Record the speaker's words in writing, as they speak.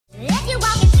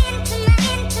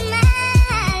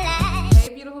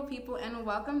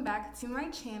welcome back to my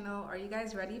channel. Are you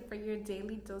guys ready for your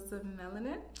daily dose of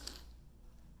melanin?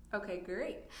 Okay,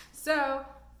 great. So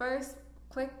first,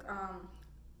 click,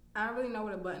 I don't really know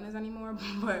what a button is anymore,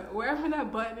 but wherever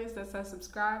that button is that says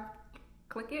subscribe,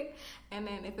 click it. And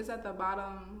then if it's at the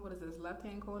bottom, what is this,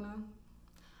 left-hand corner?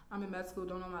 I'm in med school,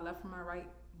 don't know my left from my right,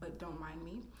 but don't mind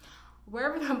me.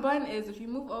 Wherever that button is, if you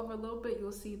move over a little bit,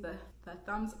 you'll see the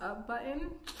thumbs up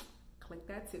button. Click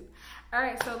that too. All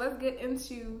right, so let's get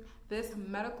into this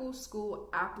medical school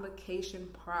application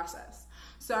process.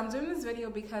 So I'm doing this video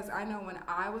because I know when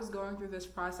I was going through this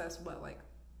process, like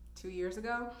 2 years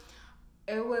ago,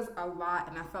 it was a lot,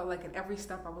 and I felt like at every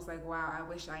step I was like, wow, I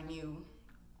wish I knew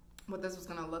what this was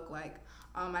gonna look like.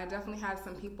 I definitely had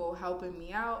some people helping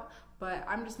me out, but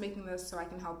I'm just making this so I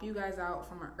can help you guys out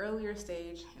from an earlier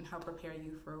stage and help prepare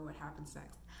you for what happens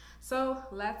next. So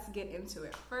let's get into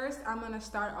it. First, I'm gonna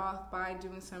start off by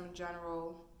doing some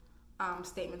general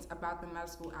statements about the med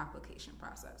school application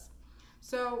process.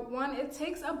 So one, it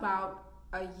takes about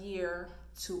a year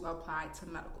to apply to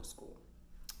medical school,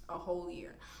 a whole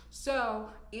year. So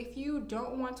if you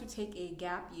don't want to take a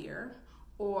gap year,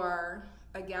 or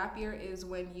a gap year is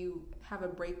when you have a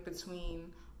break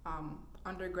between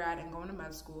undergrad and going to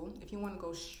med school. If you want to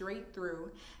go straight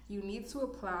through, you need to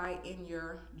apply in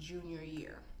your junior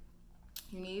year.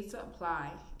 You need to apply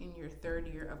in your third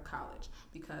year of college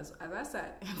because, as I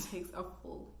said, it takes a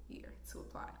full year to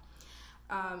apply.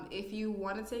 If you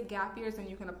want to take gap years, then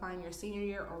you can apply in your senior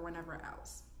year or whenever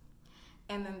else.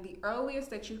 And then the earliest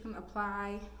that you can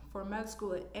apply for med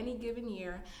school at any given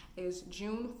year is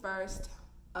June 1st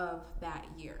of that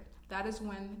year. That is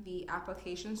when the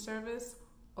application service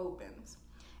opens.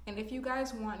 And if you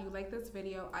guys want, you like this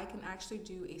video, I can actually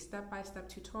do a step-by-step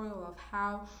tutorial of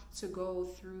how to go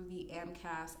through the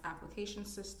AMCAS application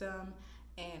system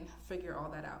and figure all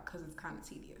that out because it's kind of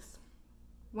tedious.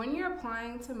 When you're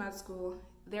applying to med school,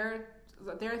 there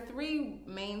are three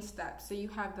main steps. So you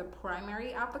have the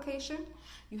primary application,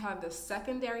 you have the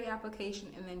secondary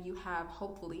application, and then you have,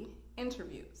 hopefully,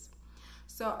 interviews.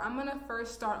 So I'm gonna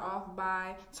first start off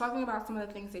by talking about some of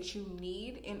the things that you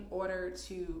need in order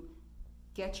to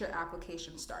get your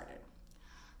application started.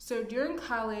 So during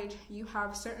college, you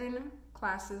have certain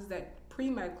classes, that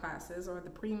pre-med classes or the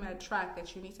pre-med track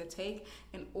that you need to take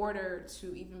in order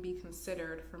to even be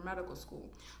considered for medical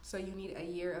school. So you need a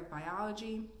year of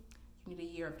biology, you need a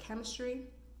year of chemistry,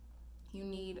 you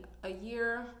need a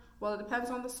year, well, it depends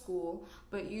on the school,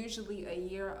 but usually a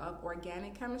year of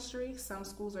organic chemistry. Some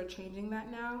schools are changing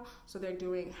that now, so they're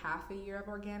doing half a year of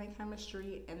organic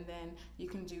chemistry, and then you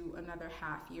can do another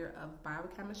half year of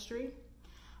biochemistry.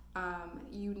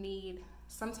 You need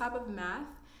some type of math,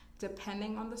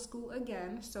 depending on the school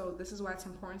again, so this is why it's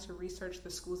important to research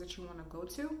the schools that you want to go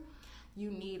to.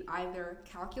 You need either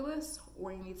calculus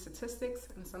or you need statistics,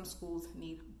 and some schools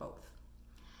need both.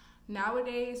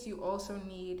 Nowadays, you also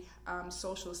need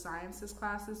social sciences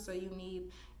classes, so you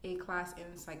need a class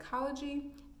in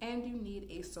psychology and you need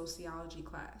a sociology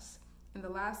class. And the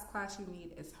last class you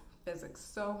need is physics.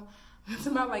 So it's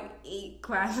about like 8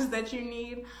 classes that you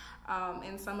need,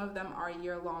 and some of them are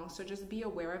year-long. So just be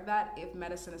aware of that if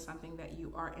medicine is something that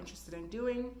you are interested in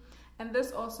doing. And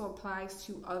this also applies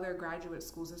to other graduate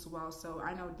schools as well. So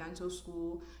I know dental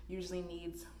school usually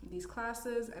needs these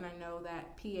classes, and I know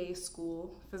that PA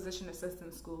school, physician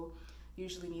assistant school,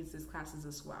 usually needs these classes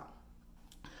as well.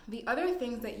 The other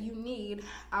things that you need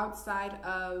outside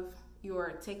of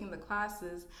your taking the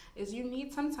classes is you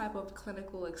need some type of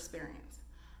clinical experience.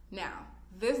 Now,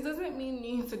 this doesn't mean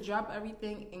you need to drop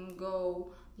everything and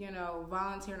go,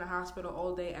 volunteer in a hospital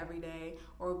all day, every day,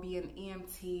 or be an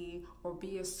EMT, or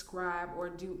be a scribe,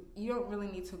 you don't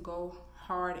really need to go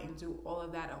hard and do all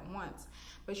of that at once.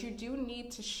 But you do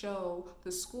need to show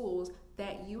the schools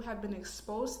that you have been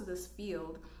exposed to this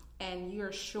field and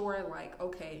you're sure, like,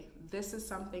 okay, this is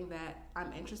something that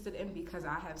I'm interested in because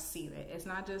I have seen it. It's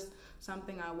not just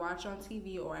something I watch on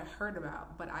TV or I heard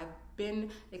about, but I've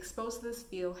been exposed to this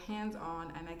field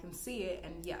hands-on and I can see it,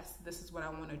 and yes, this is what I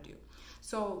want to do.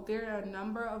 So there are a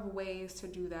number of ways to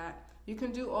do that. You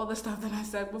can do all the stuff that I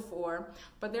said before,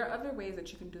 but there are other ways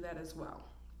that you can do that as well.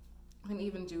 You can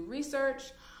even do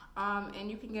research, and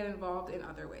you can get involved in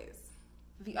other ways.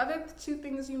 The other 2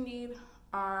 things you need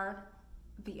are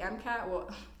the MCAT. Well,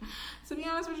 to be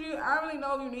honest with you, I don't really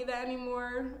know if you need that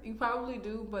anymore. You probably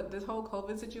do, but this whole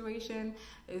COVID situation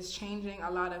is changing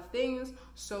a lot of things,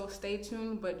 so stay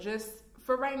tuned. But just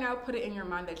for right now, put it in your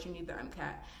mind that you need the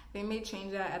MCAT. They may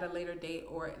change that at a later date,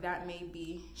 or that may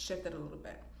be shifted a little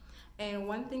bit. And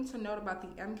one thing to note about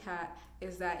the MCAT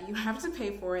is that you have to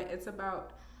pay for it. It's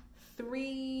about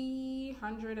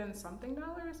 $300 and something.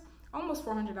 almost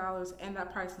 $400, and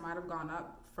that price might have gone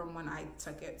up from when I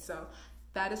took it. So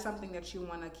that is something that you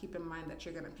want to keep in mind that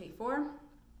you're going to pay for.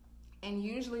 And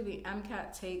usually the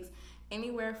MCAT takes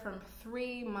anywhere from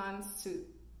 3 months to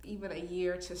even a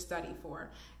year to study for.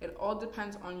 It all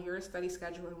depends on your study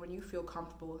schedule and when you feel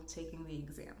comfortable taking the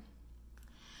exam.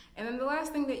 And then the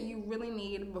last thing that you really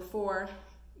need before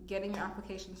getting your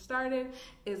application started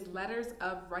is letters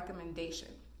of recommendation.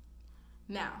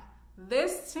 Now,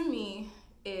 this to me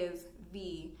is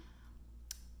the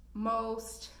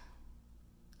most,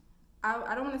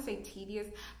 I don't want to say tedious.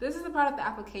 This is the part of the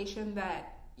application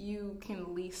that you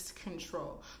can least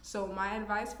control. So my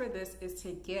advice for this is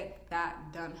to get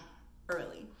that done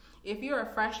early. If you're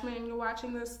a freshman and you're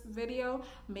watching this video,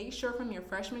 make sure from your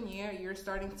freshman year you're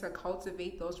starting to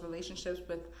cultivate those relationships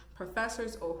with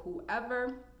professors or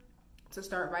whoever to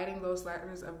start writing those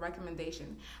letters of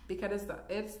recommendation, because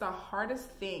it's the hardest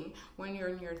thing when you're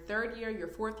in your 3rd year, your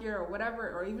 4th year, or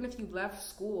whatever, or even if you left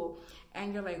school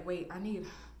and you're like, wait, I need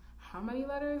how many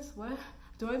letters? What?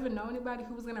 Do I even know anybody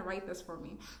who's gonna write this for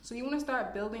me? So you wanna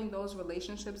start building those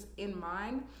relationships in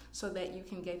mind so that you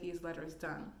can get these letters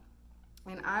done.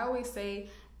 And I always say,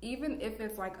 even if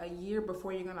it's like a year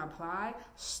before you're gonna apply,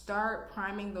 start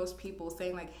priming those people,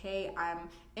 saying like, hey, I'm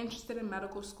interested in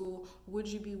medical school. Would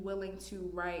you be willing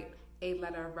to write a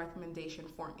letter of recommendation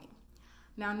for me?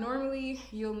 Now, normally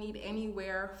you'll need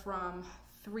anywhere from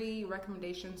 3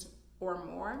 recommendations or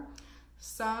more.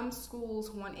 Some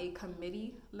schools want a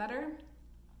committee letter.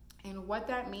 And what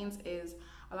that means is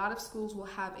a lot of schools will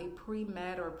have a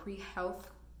pre-med or pre-health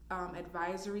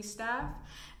advisory staff.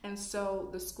 And so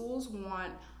the schools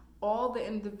want all the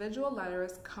individual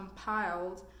letters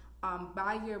compiled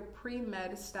by your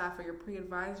pre-med staff or your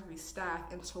pre-advisory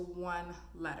staff into one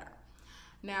letter.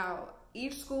 Now,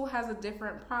 each school has a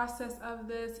different process of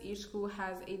this. Each school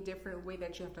has a different way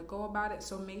that you have to go about it.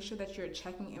 So make sure that you're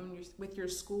checking in with your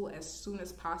school as soon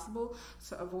as possible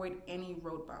to avoid any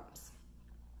road bumps.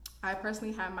 I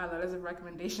personally had my letters of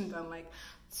recommendation done like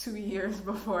 2 years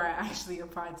before I actually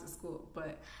applied to school,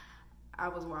 but I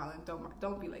was wilding.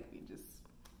 Don't be like me.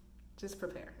 Just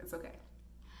prepare. It's okay.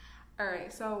 All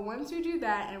right. So once you do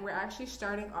that, and we're actually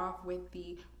starting off with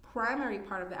the primary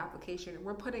part of the application,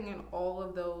 we're putting in all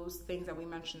of those things that we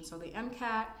mentioned. So the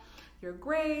MCAT, your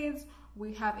grades.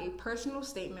 We have a personal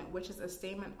statement, which is a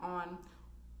statement on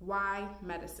why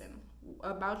medicine,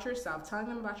 about yourself, telling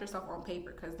them about yourself on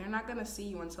paper, because they're not going to see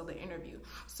you until the interview.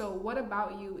 So what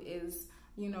about you is,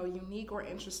 you know, unique or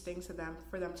interesting to them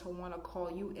for them to want to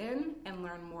call you in and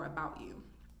learn more about you.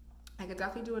 I could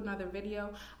definitely do another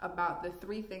video about the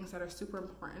 3 things that are super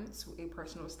important to a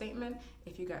personal statement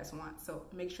if you guys want. So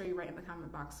make sure you write in the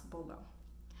comment box below.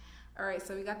 All right,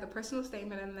 so we got the personal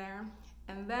statement in there.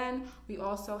 And then we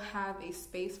also have a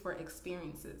space for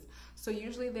experiences. So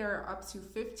usually there are up to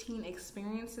 15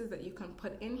 experiences that you can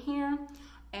put in here.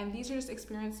 And these are just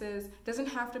experiences. It doesn't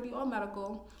have to be all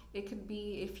medical. It could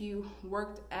be if you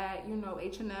worked at, you know,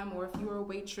 H&M, or if you were a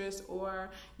waitress,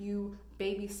 or you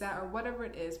babysat, or whatever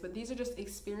it is. But these are just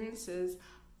experiences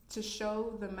to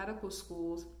show the medical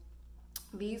schools,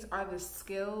 these are the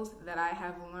skills that I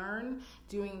have learned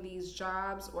doing these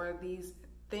jobs or these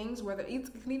things, whether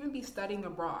it can even be studying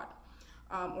abroad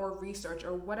or research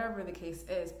or whatever the case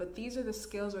is. But these are the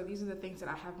skills, or these are the things that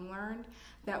I have learned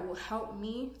that will help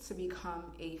me to become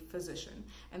a physician.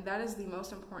 And that is the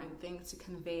most important thing to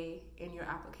convey in your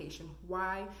application,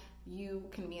 why you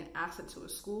can be an asset to a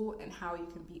school and how you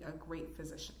can be a great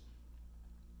physician.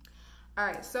 All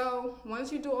right, so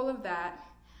once you do all of that,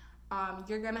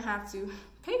 you're gonna have to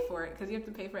pay for it, because you have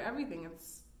to pay for everything.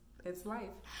 It's life.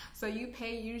 So you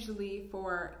pay usually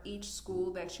for each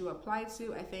school that you apply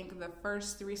to. I think the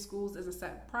first 3 schools is a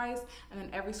set price, and then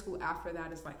every school after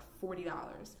that is like $40.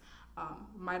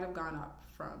 Might have gone up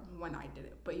from when I did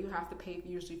it, but you have to pay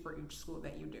usually for each school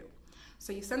that you do.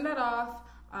 So you send that off,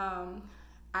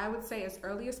 I would say as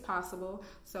early as possible.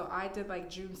 So I did like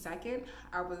June 2nd.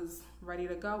 I was ready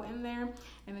to go in there,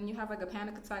 and then you have like a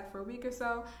panic attack for a week or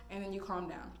so, and then you calm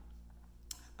down.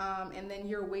 And then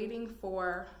you're waiting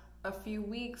for a few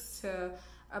weeks to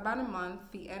about a month,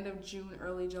 the end of June,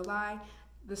 early July.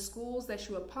 The schools that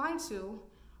you apply to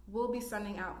will be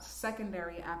sending out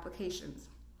secondary applications.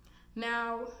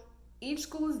 Now, each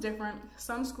school is different.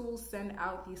 Some schools send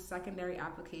out these secondary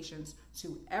applications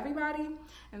to everybody,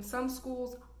 and some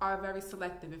schools are very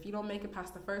selective. If you don't make it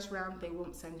past the first round, they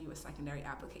won't send you a secondary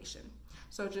application.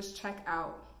 So just check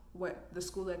out what the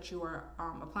school that you are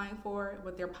applying for,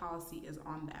 what their policy is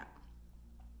on that.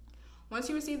 Once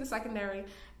you receive the secondary,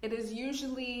 it is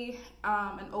usually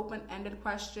an open-ended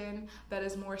question that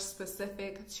is more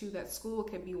specific to that school.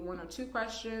 It could be 1 or 2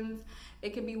 questions.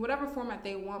 It could be whatever format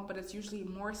they want, but it's usually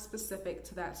more specific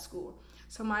to that school.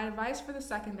 So my advice for the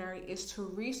secondary is to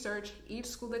research each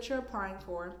school that you're applying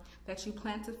for, that you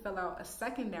plan to fill out a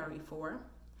secondary for,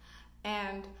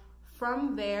 and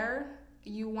from there,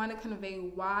 you want to convey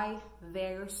why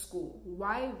their school,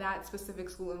 why that specific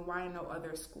school, and why no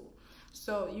other school.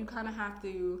 So you kind of have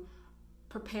to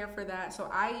prepare for that. So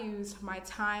I use my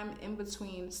time in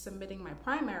between submitting my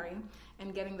primary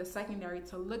and getting the secondary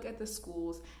to look at the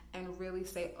schools and really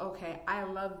say, okay, I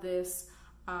love this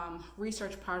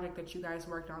research project that you guys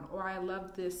worked on, or I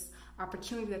love this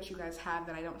opportunity that you guys have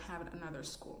that I don't have at another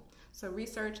school. So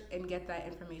research and get that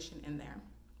information in there.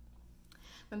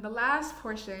 Then the last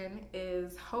portion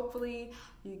is hopefully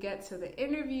you get to the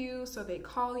interview. So they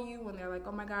call you when they're like,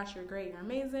 oh my gosh, you're great, you're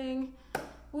amazing.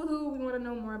 Woohoo, we want to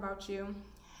know more about you.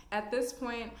 At this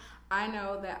point, I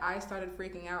know that I started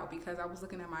freaking out because I was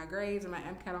looking at my grades and my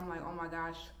MCAT. I'm like, oh my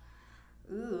gosh,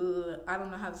 I don't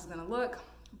know how this is going to look.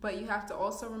 But you have to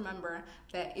also remember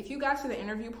that if you got to the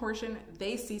interview portion,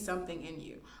 they see something in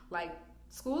you. Like,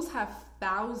 schools have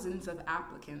thousands of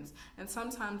applicants, and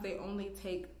sometimes they only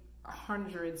take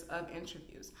hundreds of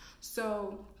interviews.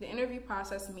 So the interview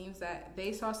process means that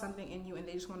they saw something in you and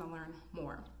they just want to learn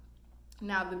more.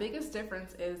 Now, the biggest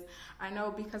difference is, I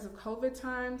know because of COVID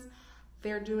times,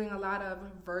 they're doing a lot of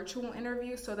virtual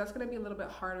interviews, so that's going to be a little bit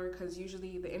harder because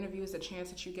usually the interview is a chance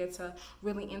that you get to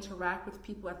really interact with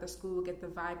people at the school, get the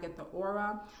vibe, get the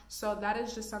aura. So that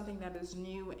is just something that is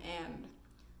new, and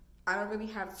I don't really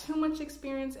have too much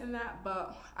experience in that,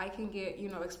 but I can get,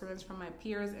 experience from my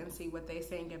peers and see what they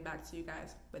say and get back to you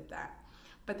guys with that.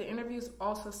 But the interview is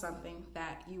also something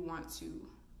that you want to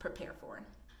prepare for.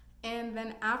 And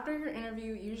then after your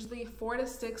interview, usually 4 to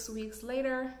 6 weeks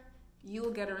later,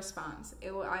 you'll get a response.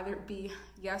 It will either be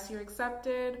yes, you're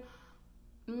accepted,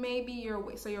 maybe you're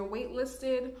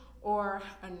waitlisted, or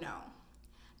a no.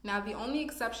 Now, the only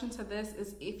exception to this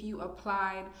is if you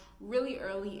applied really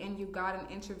early and you got an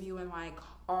interview in like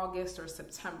August or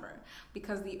September,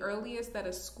 because the earliest that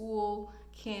a school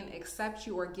can accept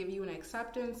you or give you an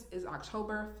acceptance is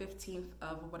October 15th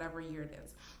of whatever year it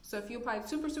is. So if you applied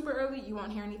super, super early, you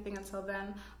won't hear anything until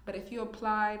then. But if you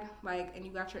applied and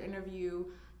you got your interview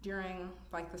during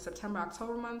the September,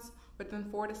 October months, within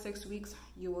 4 to 6 weeks,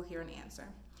 you will hear an answer.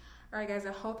 All right, guys,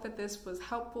 I hope that this was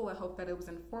helpful. I hope that it was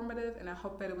informative, and I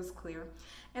hope that it was clear.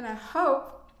 And I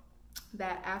hope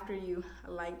that after you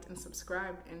liked and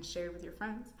subscribed and shared with your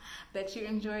friends, that you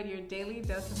enjoyed your daily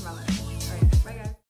dose of melanin. All right, bye, guys.